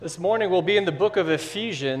This morning we'll be in the book of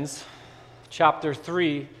Ephesians, chapter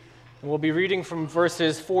 3, and we'll be reading from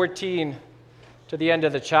verses 14 to the end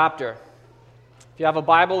of the chapter. If you have a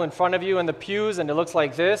Bible in front of you in the pews and it looks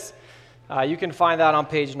like this, you can find that on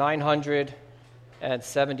page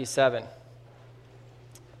 977.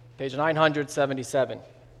 Page 977.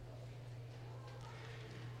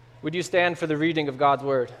 Would you stand for the reading of God's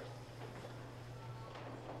Word?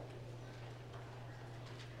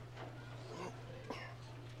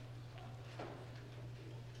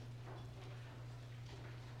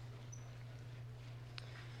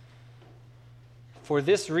 For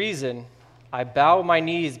this reason, I bow my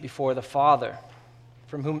knees before the Father,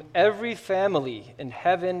 from whom every family in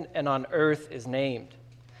heaven and on earth is named,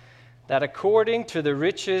 that according to the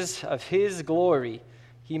riches of his glory,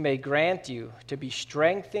 he may grant you to be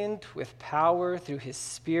strengthened with power through his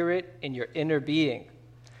Spirit in your inner being,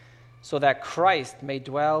 so that Christ may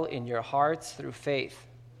dwell in your hearts through faith,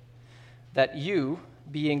 that you,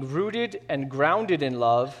 being rooted and grounded in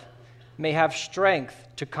love, may have strength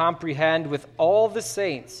to comprehend with all the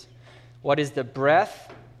saints what is the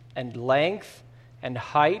breadth and length and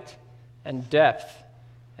height and depth,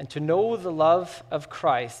 and to know the love of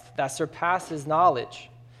Christ that surpasses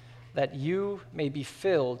knowledge, that you may be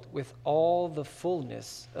filled with all the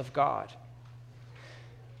fullness of God.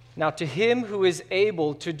 Now to him who is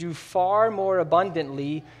able to do far more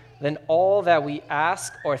abundantly than all that we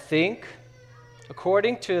ask or think,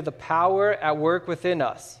 according to the power at work within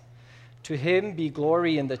us, to him be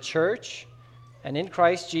glory in the church and in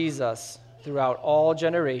Christ Jesus throughout all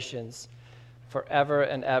generations, forever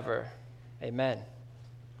and ever. Amen.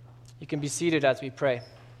 You can be seated as we pray.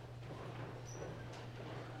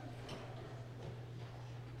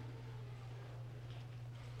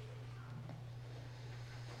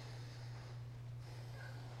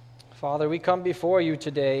 Father, we come before you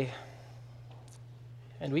today,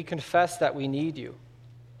 and we confess that we need you.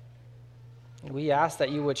 And we ask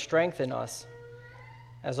that you would strengthen us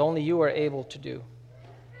as only you are able to do.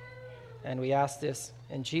 And we ask this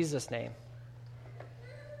in Jesus' name.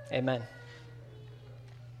 Amen.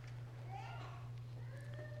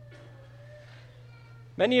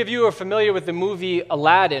 Many of you are familiar with the movie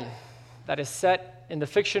Aladdin that is set in the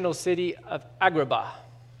fictional city of Agrabah.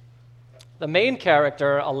 The main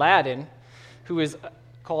character, Aladdin, who is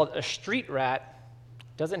called a street rat,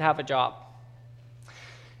 doesn't have a job.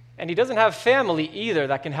 And he doesn't have family either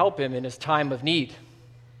that can help him in his time of need.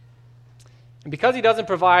 And because he doesn't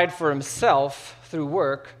provide for himself through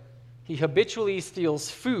work, he habitually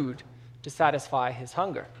steals food to satisfy his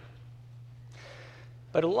hunger.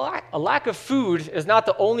 But a lack of food is not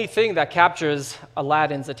the only thing that captures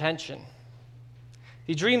Aladdin's attention.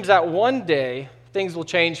 He dreams that one day things will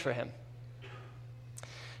change for him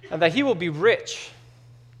and that he will be rich.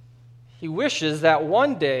 He wishes that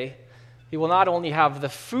one day he will not only have the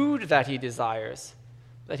food that he desires,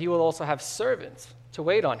 but he will also have servants to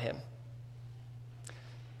wait on him.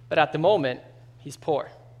 But at the moment, he's poor,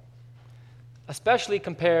 especially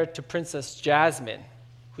compared to Princess Jasmine,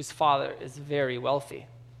 whose father is very wealthy.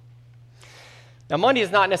 Now, money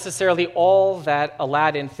is not necessarily all that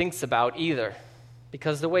Aladdin thinks about either,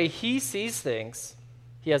 because the way he sees things,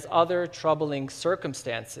 he has other troubling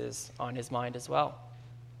circumstances on his mind as well.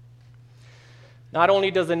 Not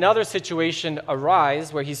only does another situation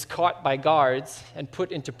arise where he's caught by guards and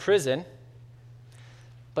put into prison,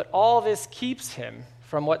 but all this keeps him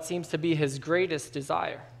from what seems to be his greatest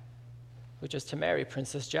desire, which is to marry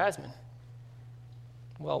Princess Jasmine.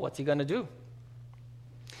 Well, what's he going to do?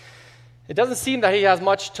 It doesn't seem that he has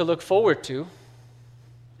much to look forward to,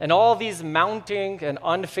 and all these mounting and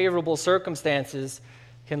unfavorable circumstances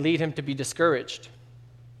can lead him to be discouraged.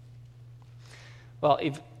 Well,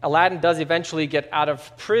 Aladdin does eventually get out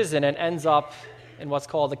of prison and ends up in what's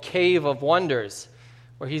called the Cave of Wonders,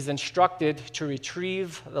 where he's instructed to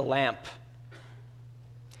retrieve the lamp.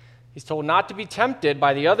 He's told not to be tempted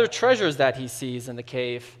by the other treasures that he sees in the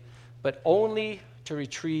cave, but only to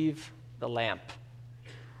retrieve the lamp.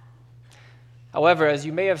 However, as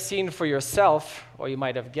you may have seen for yourself, or you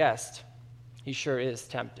might have guessed, he sure is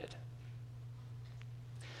tempted.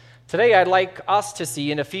 Today, I'd like us to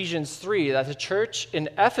see in Ephesians 3 that the church in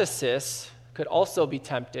Ephesus could also be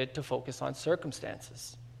tempted to focus on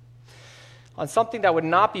circumstances, on something that would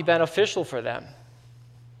not be beneficial for them.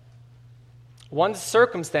 One's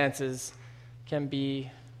circumstances can be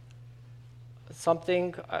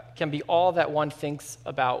all that one thinks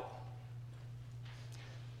about.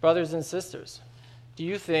 Brothers and sisters, do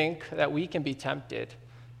you think that we can be tempted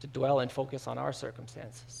to dwell and focus on our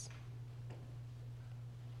circumstances?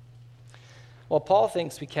 Well, Paul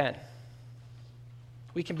thinks we can.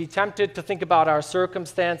 We can be tempted to think about our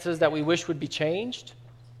circumstances that we wish would be changed.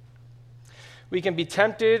 We can be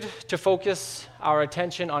tempted to focus our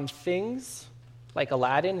attention on things like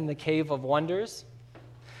Aladdin in the Cave of Wonders.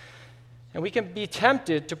 And we can be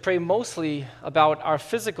tempted to pray mostly about our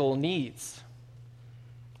physical needs.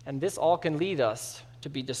 And this all can lead us to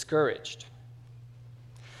be discouraged.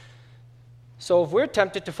 So if we're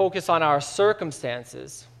tempted to focus on our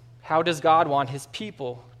circumstances, how does God want his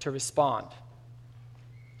people to respond?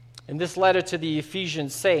 In this letter to the Ephesian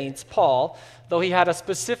saints, Paul, though he had a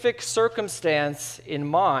specific circumstance in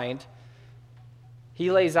mind, he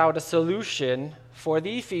lays out a solution for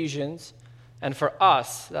the Ephesians and for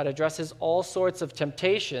us that addresses all sorts of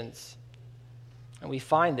temptations. And we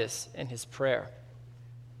find this in his prayer.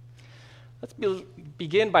 Let's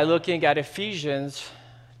begin by looking at Ephesians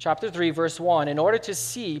chapter 3, verse 1, in order to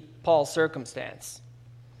see Paul's circumstance.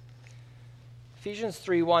 Ephesians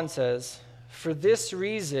 3:1 says, "For this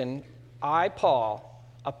reason, I, Paul,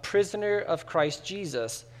 a prisoner of Christ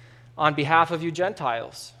Jesus, on behalf of you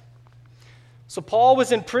Gentiles." So Paul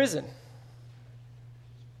was in prison.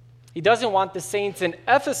 He doesn't want the saints in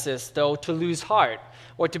Ephesus, though, to lose heart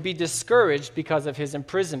or to be discouraged because of his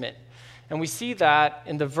imprisonment. And we see that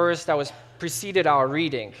in the verse that was preceded our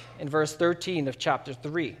reading, in verse 13 of chapter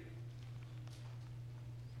 3.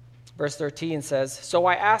 Verse 13 says, "So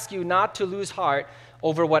I ask you not to lose heart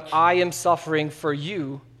over what I am suffering for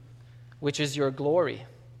you, which is your glory."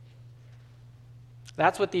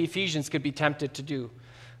 That's what the Ephesians could be tempted to do,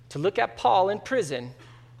 to look at Paul in prison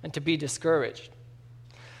and to be discouraged.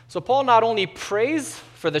 So Paul not only prays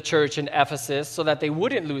for the church in Ephesus so that they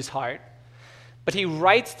wouldn't lose heart, but he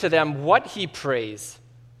writes to them what he prays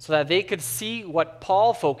so that they could see what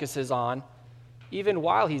Paul focuses on even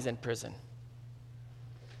while he's in prison.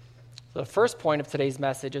 So the first point of today's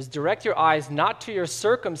message is direct your eyes not to your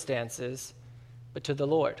circumstances, but to the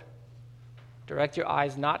Lord. Direct your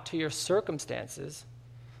eyes not to your circumstances,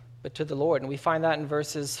 but to the Lord. And we find that in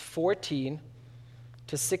verses 14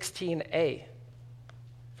 to 16a.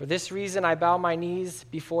 "For this reason I bow my knees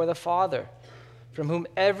before the Father, from whom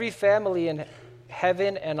every family in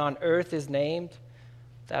heaven and on earth is named,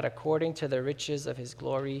 that according to the riches of his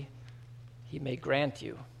glory he may grant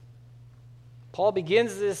you." Paul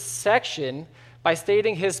begins this section by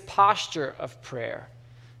stating his posture of prayer.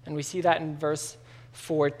 And we see that in verse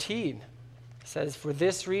 14. He says, "For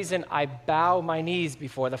this reason I bow my knees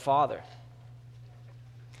before the Father."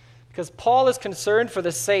 Because Paul is concerned for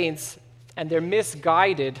the saints and their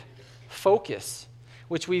misguided focus,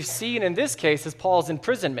 which we've seen in this case is Paul's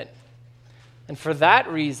imprisonment. And for that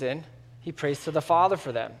reason, he prays to the Father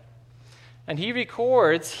for them. And he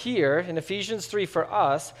records here in Ephesians 3 for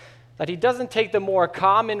us that he doesn't take the more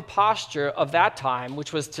common posture of that time,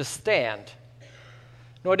 which was to stand,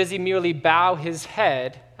 nor does he merely bow his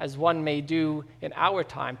head, as one may do in our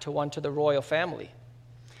time, to the royal family.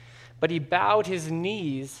 But he bowed his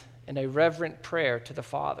knees in a reverent prayer to the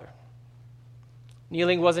Father.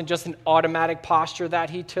 Kneeling wasn't just an automatic posture that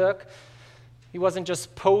he took. He wasn't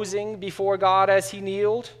just posing before God as he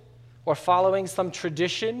kneeled or following some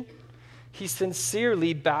tradition. He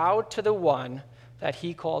sincerely bowed to the one that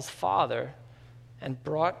he calls Father and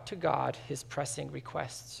brought to God his pressing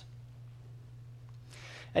requests.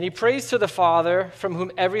 And he prays to the Father from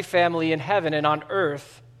whom every family in heaven and on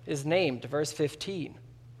earth is named, verse 15.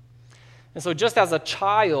 And so just as a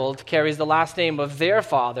child carries the last name of their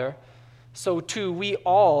father, so too we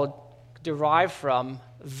all derive from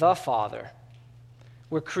the Father.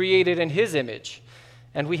 We're created in his image,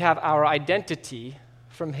 and we have our identity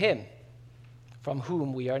from him, from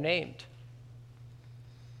whom we are named.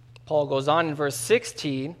 Paul goes on in verse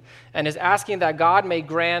 16 and is asking that God may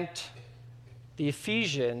grant the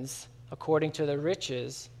Ephesians according to the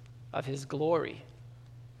riches of his glory.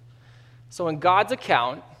 So in God's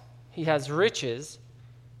account, he has riches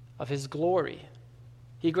of his glory.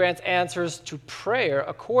 He grants answers to prayer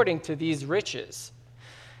according to these riches.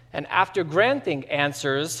 And after granting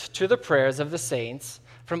answers to the prayers of the saints,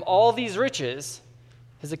 from all these riches,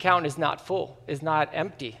 his account is not full, is not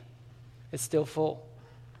empty. It's still full.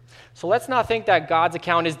 So let's not think that God's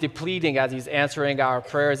account is depleting as he's answering our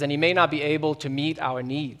prayers, and he may not be able to meet our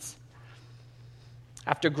needs.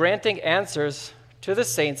 After granting answers to the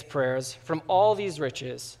saints' prayers from all these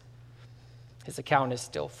riches, his account is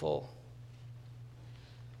still full.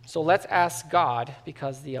 So let's ask God,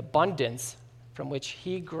 because the abundance from which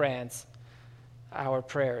he grants our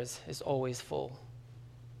prayers is always full.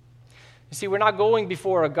 You see, we're not going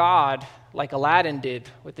before a God like Aladdin did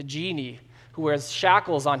with the genie who wears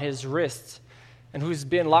shackles on his wrists and who's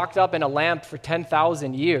been locked up in a lamp for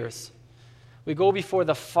 10,000 years. We go before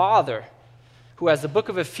the Father who, as the book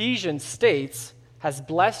of Ephesians states, has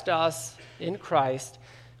blessed us in Christ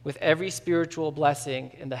with every spiritual blessing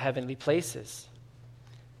in the heavenly places,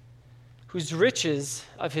 whose riches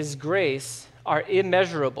of his grace are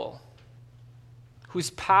immeasurable, whose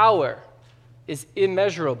power is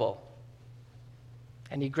immeasurable,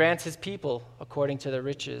 and he grants his people according to the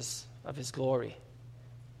riches of his glory.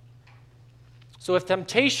 So if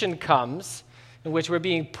temptation comes in which we're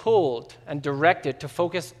being pulled and directed to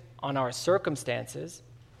focus on our circumstances,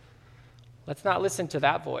 let's not listen to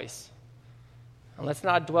that voice. And let's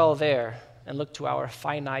not dwell there and look to our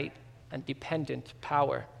finite and dependent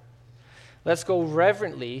power. Let's go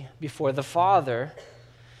reverently before the Father,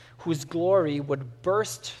 whose glory would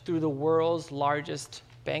burst through the world's largest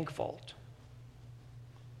bank vault.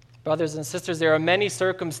 Brothers and sisters, there are many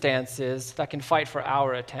circumstances that can fight for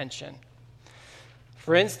our attention.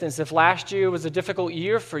 For instance, if last year was a difficult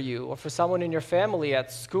year for you or for someone in your family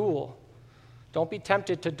at school, don't be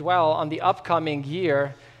tempted to dwell on the upcoming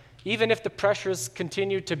year, even if the pressures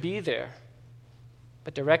continue to be there.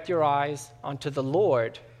 But direct your eyes onto the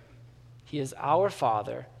Lord. He is our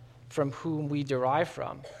Father, from whom we derive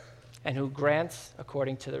from, and who grants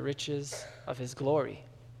according to the riches of his glory.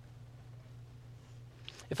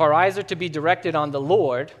 If our eyes are to be directed on the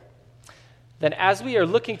Lord, then as we are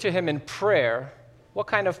looking to him in prayer, what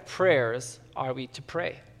kind of prayers are we to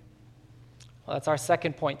pray? Well, that's our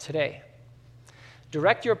second point today.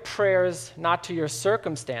 Direct your prayers not to your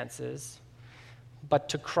circumstances, but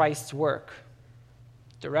to Christ's work.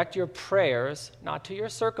 Direct your prayers not to your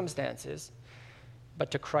circumstances, but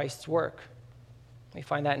to Christ's work. We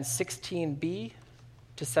find that in 16b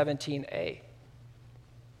to 17a.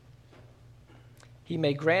 He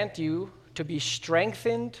may grant you to be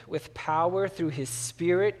strengthened with power through his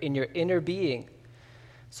Spirit in your inner being,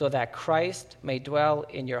 so that Christ may dwell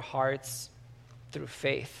in your hearts through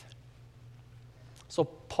faith. So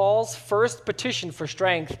Paul's first petition for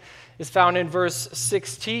strength is found in verse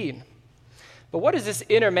 16. But what is this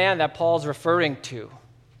inner man that Paul's referring to?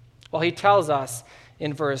 Well, he tells us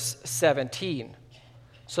in verse 17,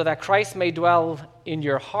 so that Christ may dwell in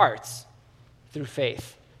your hearts through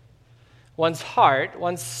faith. One's heart,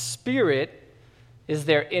 one's spirit is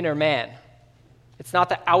their inner man. It's not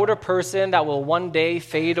the outer person that will one day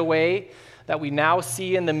fade away, that we now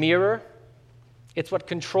see in the mirror. It's what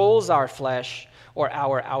controls our flesh or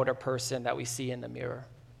our outer person that we see in the mirror.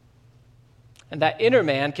 And that inner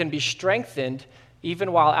man can be strengthened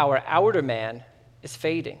even while our outer man is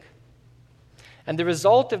fading. And the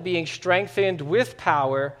result of being strengthened with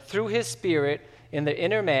power through his Spirit in the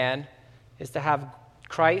inner man is to have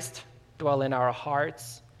Christ dwell in our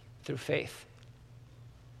hearts through faith.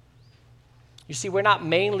 You see, we're not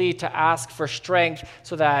mainly to ask for strength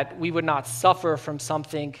so that we would not suffer from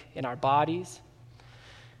something in our bodies.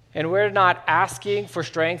 And we're not asking for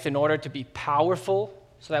strength in order to be powerful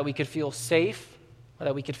so that we could feel safe or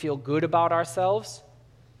that we could feel good about ourselves.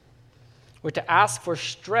 We're to ask for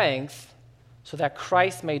strength so that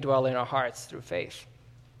Christ may dwell in our hearts through faith.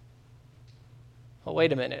 Well,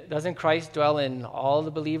 wait a minute. Doesn't Christ dwell in all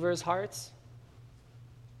the believers' hearts?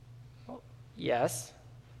 Well, yes.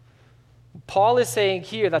 Paul is saying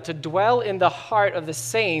here that to dwell in the heart of the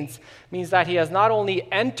saints means that he has not only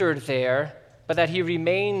entered there, but that he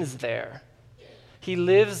remains there. He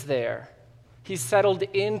lives there. He's settled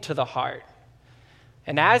into the heart.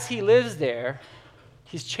 And as he lives there,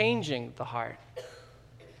 he's changing the heart.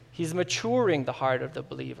 He's maturing the heart of the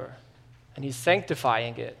believer, and he's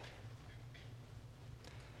sanctifying it.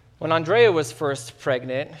 When Andrea was first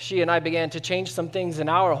pregnant, she and I began to change some things in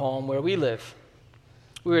our home where we live.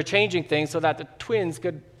 We were changing things so that the twins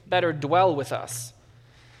could better dwell with us.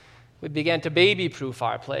 We began to baby-proof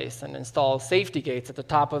our place and install safety gates at the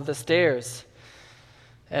top of the stairs.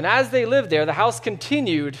 And as they lived there, the house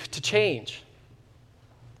continued to change.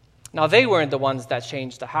 Now, they weren't the ones that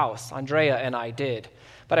changed the house. Andrea and I did.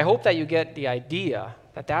 But I hope that you get the idea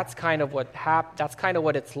that that's kind of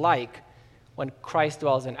what it's like when Christ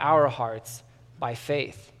dwells in our hearts by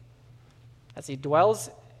faith. As he dwells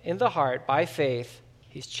in the heart by faith,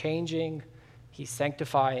 he's changing, he's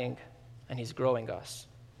sanctifying, and he's growing us.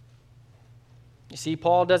 You see,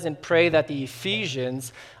 Paul doesn't pray that the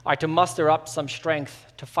Ephesians are to muster up some strength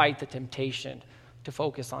to fight the temptation, to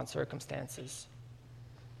focus on circumstances.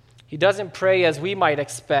 He doesn't pray, as we might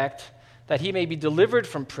expect, that he may be delivered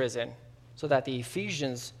from prison so that the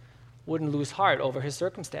Ephesians wouldn't lose heart over his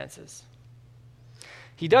circumstances.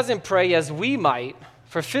 He doesn't pray, as we might,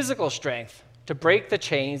 for physical strength to break the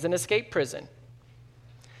chains and escape prison.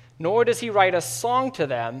 Nor does he write a song to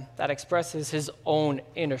them that expresses his own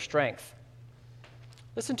inner strength.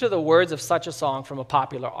 Listen to the words of such a song from a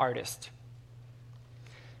popular artist.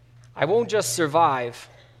 I won't just survive.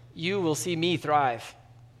 You will see me thrive.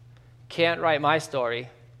 Can't write my story.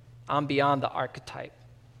 I'm beyond the archetype.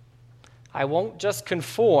 I won't just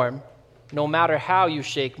conform, no matter how you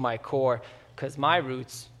shake my core, because my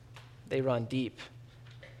roots, they run deep.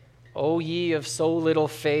 O ye of so little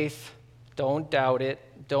faith, don't doubt it,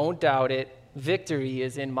 don't doubt it. Victory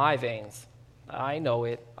is in my veins. I know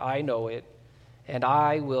it, and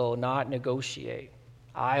I will not negotiate.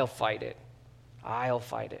 I'll fight it,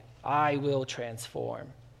 I will transform.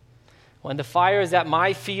 When the fire is at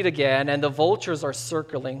my feet again and the vultures are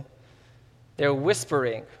circling, they're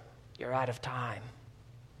whispering, you're out of time.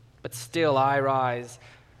 But still I rise.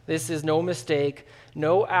 This is no mistake,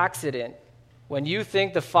 no accident. When you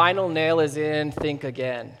think the final nail is in, think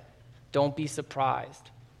again. Don't be surprised.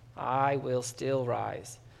 I will still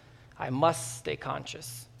rise. I must stay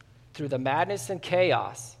conscious through the madness and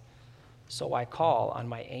chaos, so I call on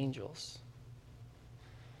my angels.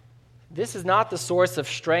 This is not the source of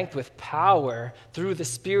strength with power through the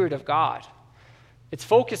Spirit of God. Its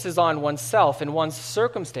focus is on oneself and one's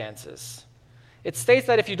circumstances. It states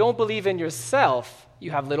that if you don't believe in yourself,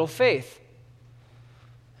 you have little faith.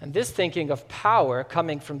 And this thinking of power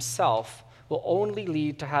coming from self will only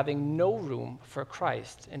lead to having no room for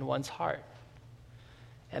Christ in one's heart.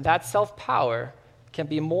 And that self-power can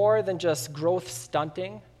be more than just growth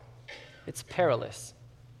stunting. It's perilous.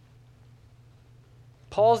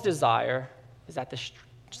 Paul's desire is that the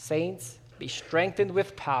saints be strengthened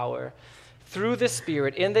with power through the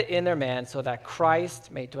Spirit in the inner man so that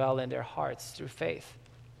Christ may dwell in their hearts through faith.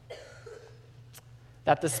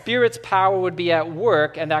 That the Spirit's power would be at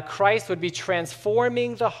work and that Christ would be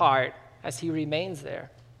transforming the heart as he remains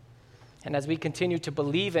there and as we continue to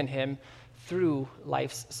believe in him through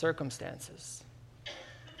life's circumstances.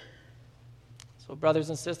 So, brothers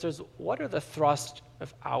and sisters, what are the thrust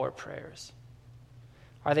of our prayers?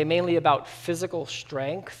 Are they mainly about physical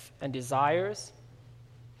strength and desires?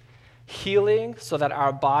 Healing so that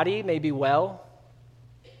our body may be well?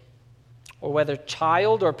 Or whether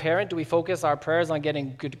child or parent, do we focus our prayers on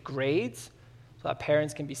getting good grades so that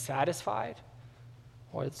parents can be satisfied?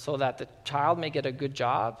 Or so that the child may get a good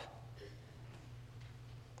job?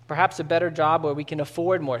 Perhaps a better job where we can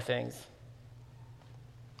afford more things.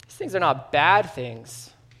 These things are not bad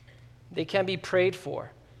things. They can be prayed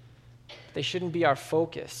for. They shouldn't be our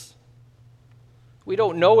focus. We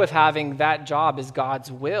don't know if having that job is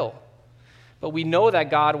God's will, but we know that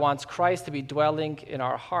God wants Christ to be dwelling in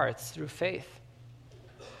our hearts through faith.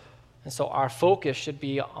 And so our focus should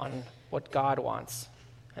be on what God wants,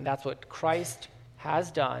 and that's what Christ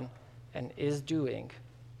has done and is doing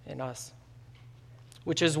in us.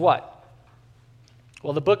 Which is what?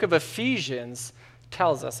 Well, the book of Ephesians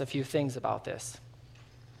tells us a few things about this.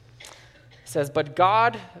 It says, but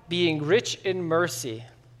God, being rich in mercy,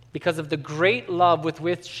 because of the great love with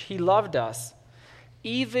which he loved us,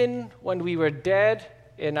 even when we were dead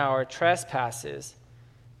in our trespasses,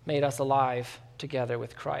 made us alive together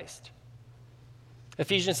with Christ.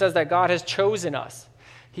 Ephesians says that God has chosen us.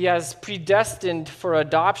 He has predestined for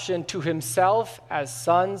adoption to himself as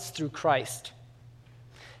sons through Christ.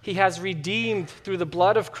 He has redeemed through the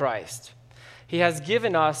blood of Christ. He has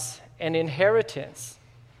given us an inheritance.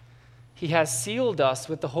 He has sealed us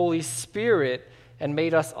with the Holy Spirit and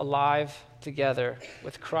made us alive together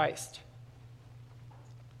with Christ.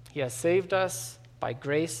 He has saved us by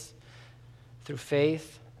grace through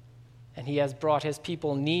faith, and he has brought his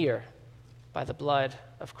people near by the blood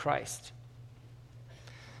of Christ.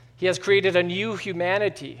 He has created a new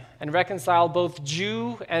humanity and reconciled both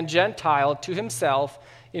Jew and Gentile to himself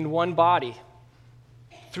in one body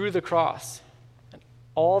through the cross, and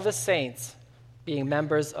all the saints being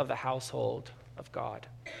members of the household of God.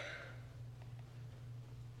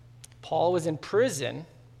 Paul was in prison,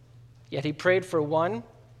 yet he prayed for one,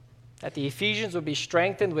 that the Ephesians would be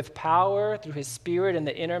strengthened with power through his Spirit in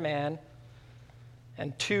the inner man,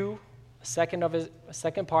 and two, a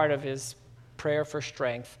second part of his prayer for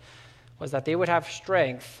strength was that they would have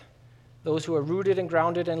strength, those who are rooted and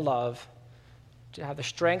grounded in love, to have the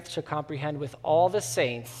strength to comprehend with all the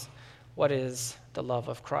saints what is the love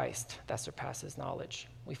of Christ that surpasses knowledge.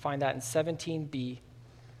 We find that in 17b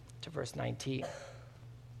to verse 19.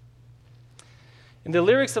 In the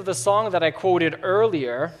lyrics of the song that I quoted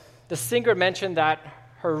earlier, the singer mentioned that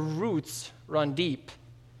her roots run deep,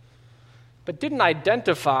 but didn't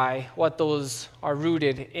identify what those are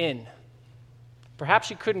rooted in. Perhaps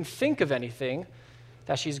she couldn't think of anything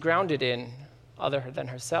that she's grounded in other than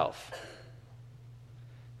herself.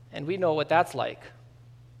 And we know what that's like.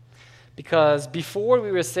 Because before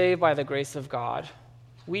we were saved by the grace of God,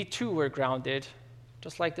 we too were grounded,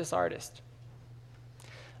 just like this artist.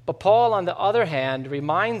 But Paul, on the other hand,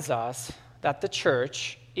 reminds us that the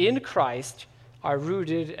church in Christ are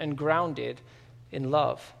rooted and grounded in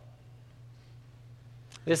love.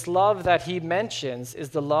 This love that he mentions is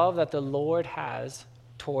the love that the Lord has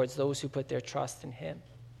towards those who put their trust in him.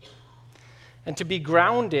 And to be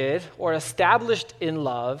grounded or established in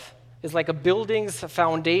love is like a building's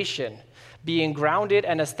foundation being grounded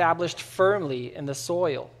and established firmly in the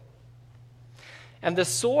soil. And the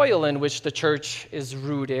soil in which the church is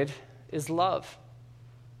rooted is love.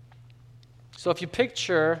 So if you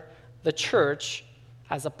picture the church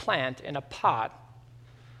as a plant in a pot,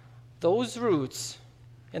 those roots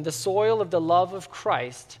in the soil of the love of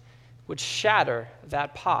Christ would shatter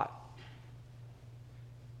that pot.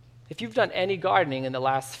 If you've done any gardening in the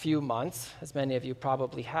last few months, as many of you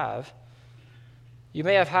probably have, you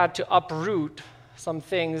may have had to uproot some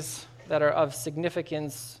things that are of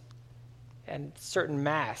significance and certain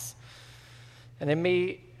mass. And it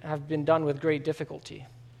may have been done with great difficulty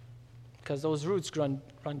because those roots run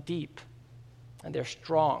deep and they're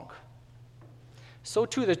strong. So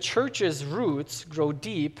too the church's roots grow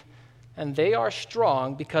deep and they are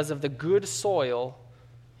strong because of the good soil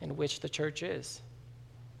in which the church is,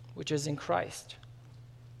 which is in Christ.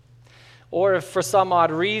 Or if for some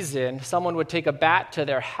odd reason someone would take a bat to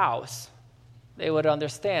their house, they would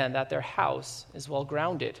understand that their house is well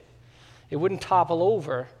grounded. It wouldn't topple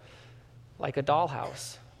over like a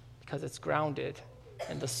dollhouse because it's grounded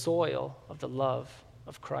in the soil of the love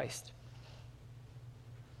of Christ.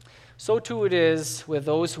 So too it is with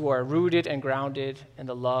those who are rooted and grounded in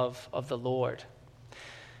the love of the Lord.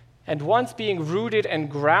 And once being rooted and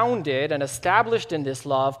grounded and established in this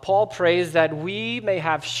love, Paul prays that we may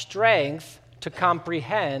have strength to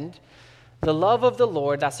comprehend the love of the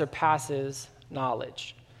Lord that surpasses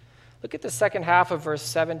knowledge. Look at the second half of verse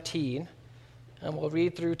 17, and we'll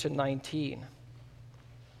read through to 19.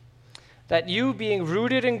 That you, being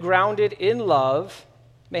rooted and grounded in love,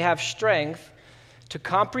 may have strength to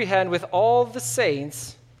comprehend with all the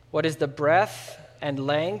saints what is the breadth and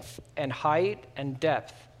length and height and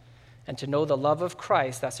depth, and to know the love of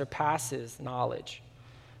Christ that surpasses knowledge,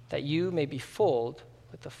 that you may be filled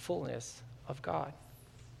with the fullness of God.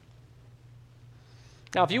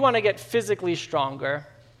 Now, if you want to get physically stronger,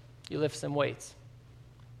 you lift some weights.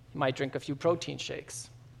 You might drink a few protein shakes.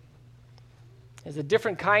 There's a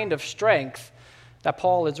different kind of strength that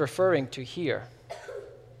Paul is referring to here.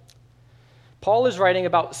 Paul is writing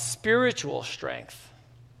about spiritual strength.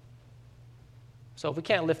 So if we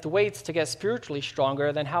can't lift weights to get spiritually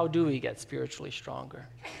stronger, then how do we get spiritually stronger?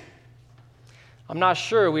 I'm not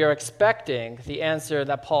sure we are expecting the answer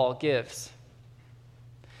that Paul gives.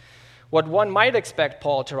 What one might expect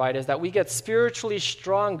Paul to write is that we get spiritually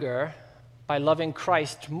stronger by loving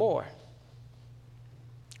Christ more.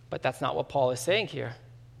 But that's not what Paul is saying here.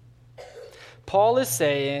 Paul is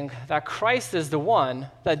saying that Christ is the one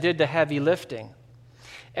that did the heavy lifting.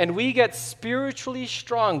 And we get spiritually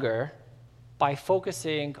stronger by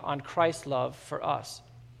focusing on Christ's love for us,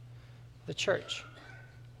 the church.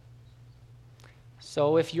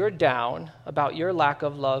 So if you're down about your lack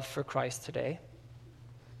of love for Christ today,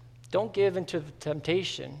 don't give into the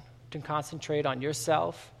temptation to concentrate on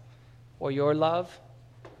yourself or your love.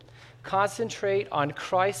 Concentrate on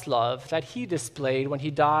Christ's love that he displayed when he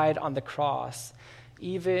died on the cross,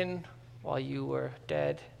 even while you were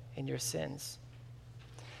dead in your sins.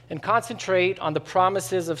 And concentrate on the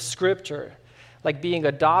promises of Scripture, like being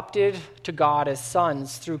adopted to God as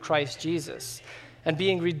sons through Christ Jesus, and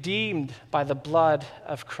being redeemed by the blood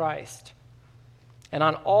of Christ, and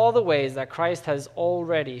on all the ways that Christ has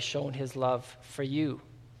already shown his love for you.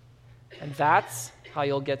 And that's how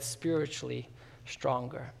you'll get spiritually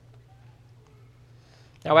stronger.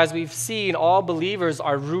 Now, as we've seen, all believers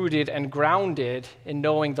are rooted and grounded in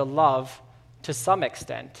knowing the love to some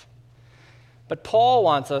extent. But Paul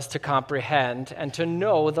wants us to comprehend and to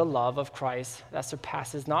know the love of Christ that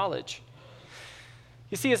surpasses knowledge.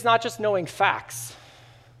 You see, it's not just knowing facts.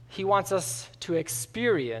 He wants us to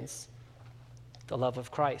experience the love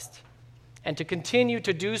of Christ and to continue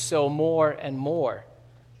to do so more and more.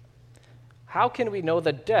 How can we know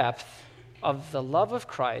the depth of the love of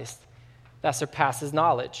Christ that surpasses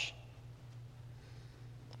knowledge?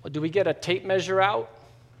 Well, do we get a tape measure out?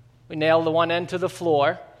 We nail the one end to the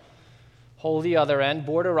floor, hold the other end,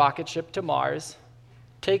 board a rocket ship to Mars,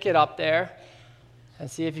 take it up there, and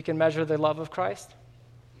see if you can measure the love of Christ?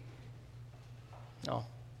 No.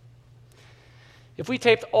 If we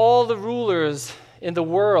taped all the rulers in the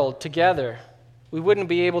world together, we wouldn't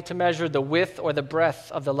be able to measure the width or the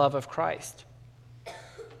breadth of the love of Christ.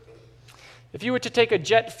 If you were to take a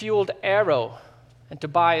jet-fueled arrow and to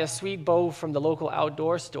buy a sweet bow from the local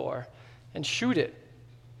outdoor store and shoot it?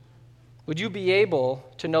 Would you be able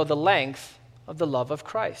to know the length of the love of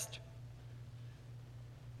Christ?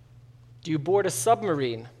 Do you board a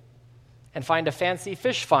submarine and find a fancy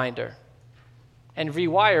fish finder and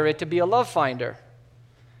rewire it to be a love finder?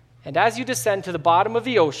 And as you descend to the bottom of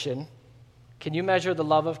the ocean, can you measure the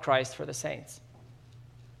love of Christ for the saints?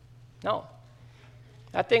 No.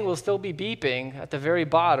 That thing will still be beeping at the very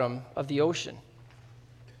bottom of the ocean.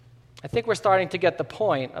 I think we're starting to get the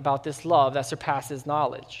point about this love that surpasses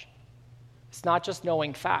knowledge. It's not just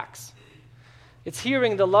knowing facts. It's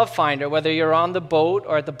hearing the love finder, whether you're on the boat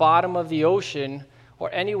or at the bottom of the ocean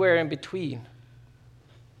or anywhere in between.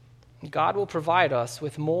 God will provide us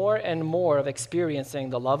with more and more of experiencing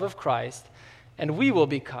the love of Christ, and we will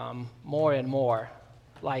become more and more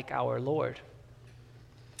like our Lord.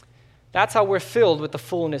 That's how we're filled with the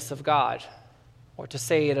fullness of God. Or to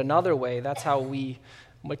say it another way, that's how we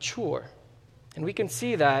mature. And we can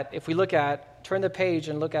see that if we turn the page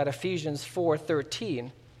and look at Ephesians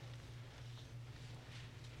 4:13.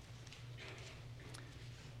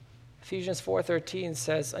 Ephesians 4:13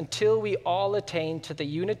 says, "Until we all attain to the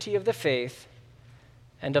unity of the faith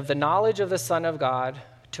and of the knowledge of the Son of God,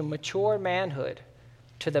 to mature manhood,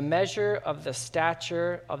 to the measure of the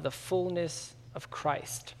stature of the fullness of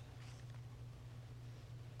Christ."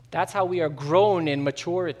 That's how we are grown in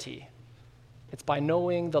maturity. It's by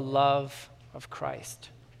knowing the love of Christ.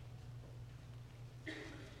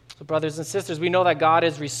 So, brothers and sisters, we know that God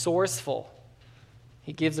is resourceful.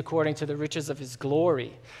 He gives according to the riches of his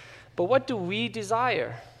glory. But what do we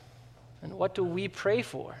desire? And what do we pray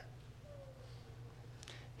for?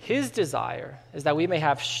 His desire is that we may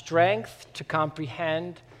have strength to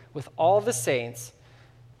comprehend with all the saints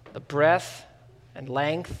the breadth and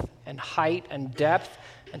length and height and depth,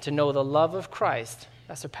 and to know the love of Christ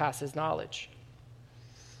that surpasses knowledge.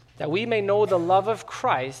 That we may know the love of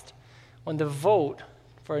Christ when the vote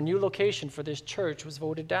for a new location for this church was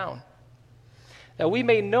voted down. That we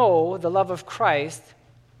may know the love of Christ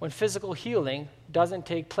when physical healing doesn't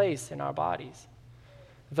take place in our bodies,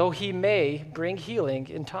 though he may bring healing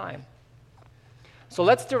in time. So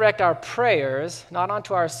let's direct our prayers not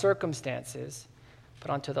onto our circumstances, but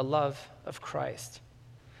onto the love of Christ.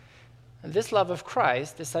 And this love of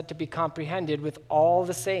Christ is said to be comprehended with all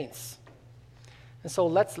the saints. And so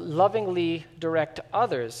let's lovingly direct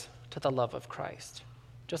others to the love of Christ,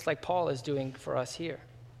 just like Paul is doing for us here.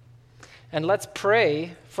 And let's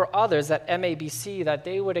pray for others at MABC that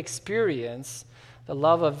they would experience the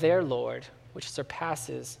love of their Lord, which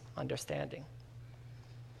surpasses understanding.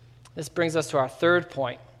 This brings us to our third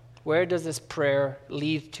point. Where does this prayer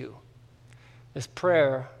lead to? This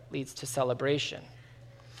prayer leads to celebration.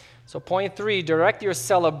 So point 3, direct your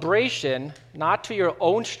celebration not to your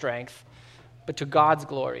own strength, but to God's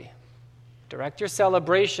glory. Direct your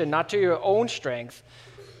celebration not to your own strength,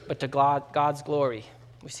 but to God's glory.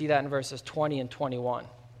 We see that in verses 20 and 21.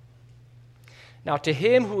 Now to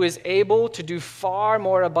him who is able to do far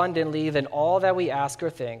more abundantly than all that we ask or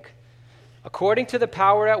think, according to the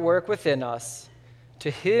power at work within us, to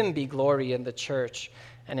him be glory in the church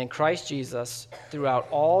and in Christ Jesus throughout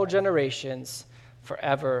all generations,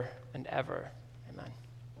 forever and ever. Amen.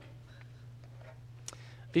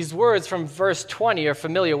 These words from verse 20 are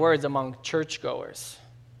familiar words among churchgoers.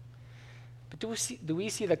 But do we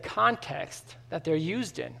see the context that they're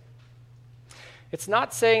used in? It's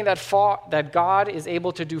not saying that God is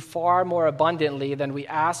able to do far more abundantly than we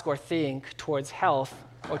ask or think towards health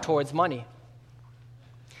or towards money.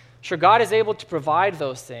 Sure, God is able to provide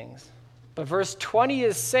those things, but verse 20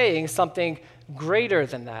 is saying something greater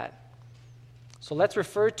than that. So let's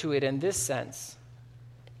refer to it in this sense.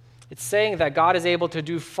 It's saying that God is able to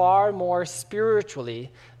do far more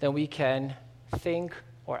spiritually than we can think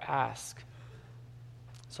or ask.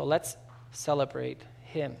 So let's celebrate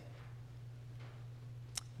him.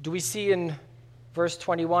 Do we see in verse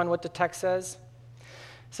 21 what the text says?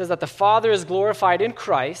 It says that the Father is glorified in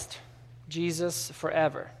Christ, Jesus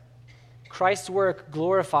forever. Christ's work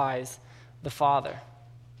glorifies the Father.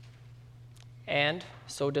 And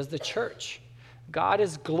so does the church. God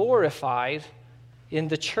is glorified in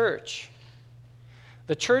the church.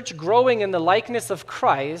 The church growing in the likeness of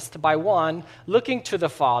Christ by 1, looking to the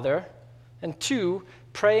Father, and 2,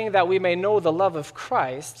 praying that we may know the love of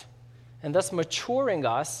Christ, and thus maturing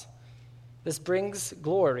us. This brings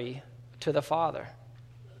glory to the Father.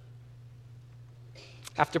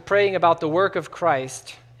 After praying about the work of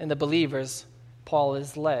Christ in the believers, Paul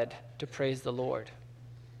is led to praise the Lord.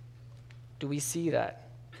 Do we see that?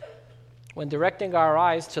 When directing our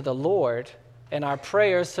eyes to the Lord and our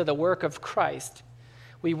prayers to the work of Christ,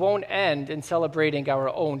 we won't end in celebrating our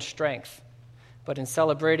own strength, but in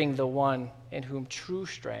celebrating the one in whom true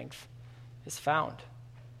strength is found.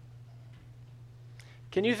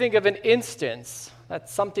 Can you think of an instance that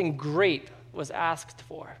something great was asked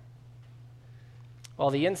for? Well,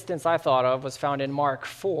 the instance I thought of was found in Mark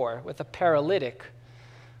 4 with a paralytic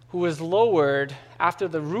who was lowered after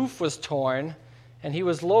the roof was torn, and he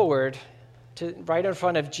was lowered right in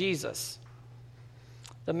front of Jesus.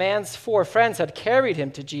 The man's 4 friends had carried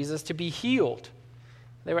him to Jesus to be healed.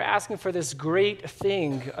 They were asking for this great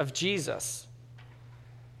thing of Jesus.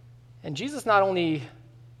 And Jesus not only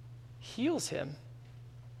heals him,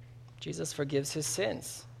 Jesus forgives his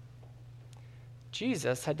sins.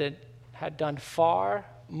 Jesus had done far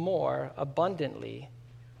more abundantly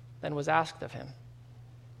than was asked of him.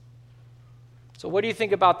 So what do you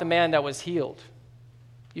think about the man that was healed?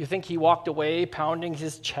 You think he walked away pounding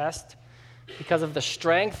his chest because of the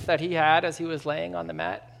strength that he had as he was laying on the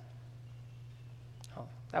mat? Oh,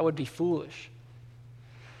 that would be foolish.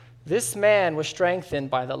 This man was strengthened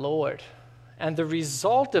by the Lord, and the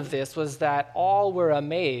result of this was that all were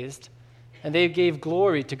amazed, and they gave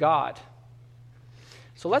glory to God.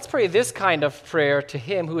 So let's pray this kind of prayer to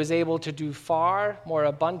him who is able to do far more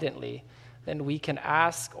abundantly than we can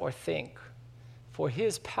ask or think, for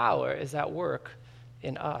his power is at work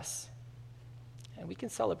in us. And we can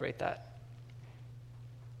celebrate that.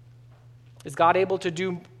 Is God able to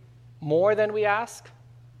do more than we ask?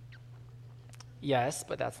 Yes,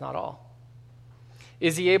 but that's not all.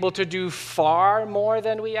 Is he able to do far more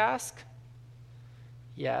than we ask?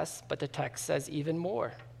 Yes, but the text says even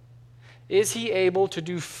more. Is he able to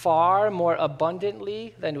do far more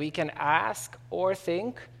abundantly than we can ask or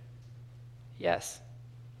think? Yes.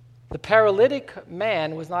 The paralytic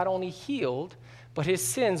man was not only healed, but his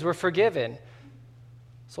sins were forgiven.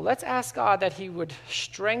 So let's ask God that he would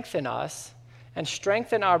strengthen us and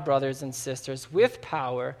strengthen our brothers and sisters with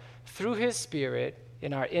power through his Spirit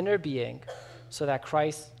in our inner being, so that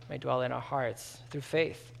Christ may dwell in our hearts through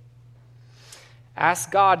faith.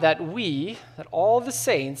 Ask God that all the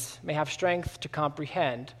saints may have strength to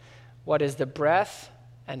comprehend what is the breadth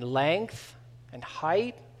and length and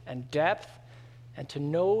height and depth, and to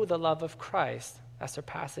know the love of Christ that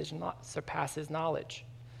surpasses knowledge,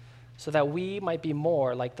 so that we might be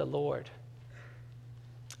more like the Lord.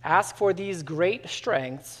 Ask for these great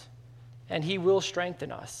strengths, and he will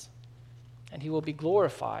strengthen us, and he will be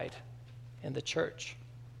glorified in the church.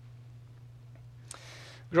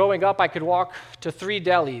 Growing up, I could walk to 3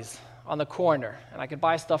 delis on the corner, and I could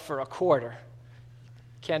buy stuff for $0.25.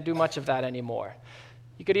 Can't do much of that anymore.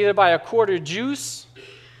 You could either buy a quarter juice,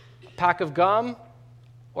 a pack of gum,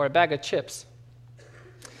 or a bag of chips.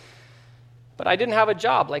 But I didn't have a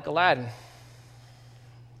job like Aladdin.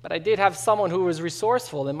 But I did have someone who was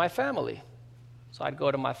resourceful in my family. So I'd go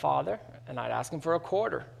to my father, and I'd ask him for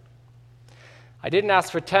 $0.25. I didn't ask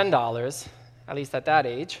for $10, at least at that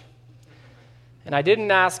age. And I didn't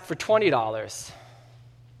ask for $20.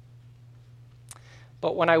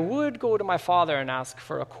 But when I would go to my father and ask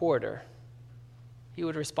for $0.25, he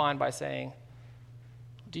would respond by saying,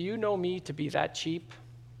 "Do you know me to be that cheap?"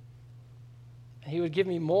 And he would give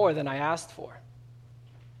me more than I asked for.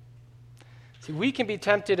 See, we can be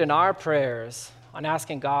tempted in our prayers on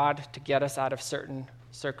asking God to get us out of certain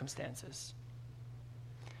circumstances.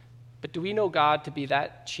 But do we know God to be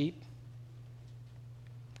that cheap?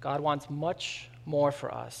 God wants much more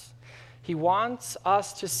for us. He wants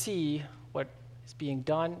us to see what is being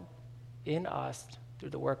done in us through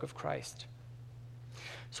the work of Christ.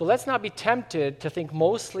 So let's not be tempted to think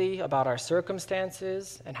mostly about our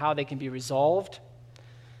circumstances and how they can be resolved,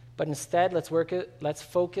 but instead let's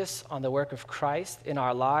focus on the work of Christ in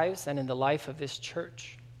our lives and in the life of this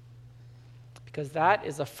church, because that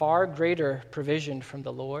is a far greater provision from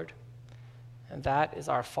the Lord, and that is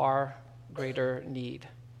our far greater need.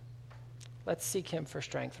 Let's seek him for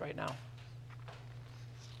strength right now.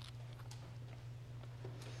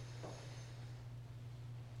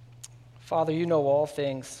 Father, you know all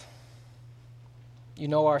things. You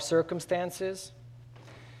know our circumstances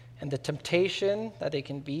and the temptation that they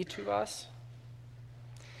can be to us.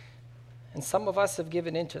 And some of us have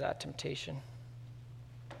given into that temptation.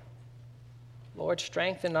 Lord,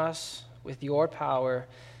 strengthen us with your power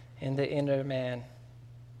in the inner man,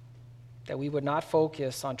 that we would not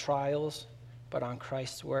focus on trials, but on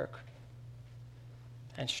Christ's work.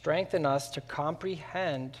 And strengthen us to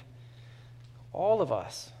comprehend, all of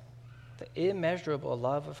us, the immeasurable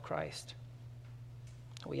love of Christ.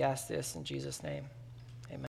 We ask this in Jesus' name.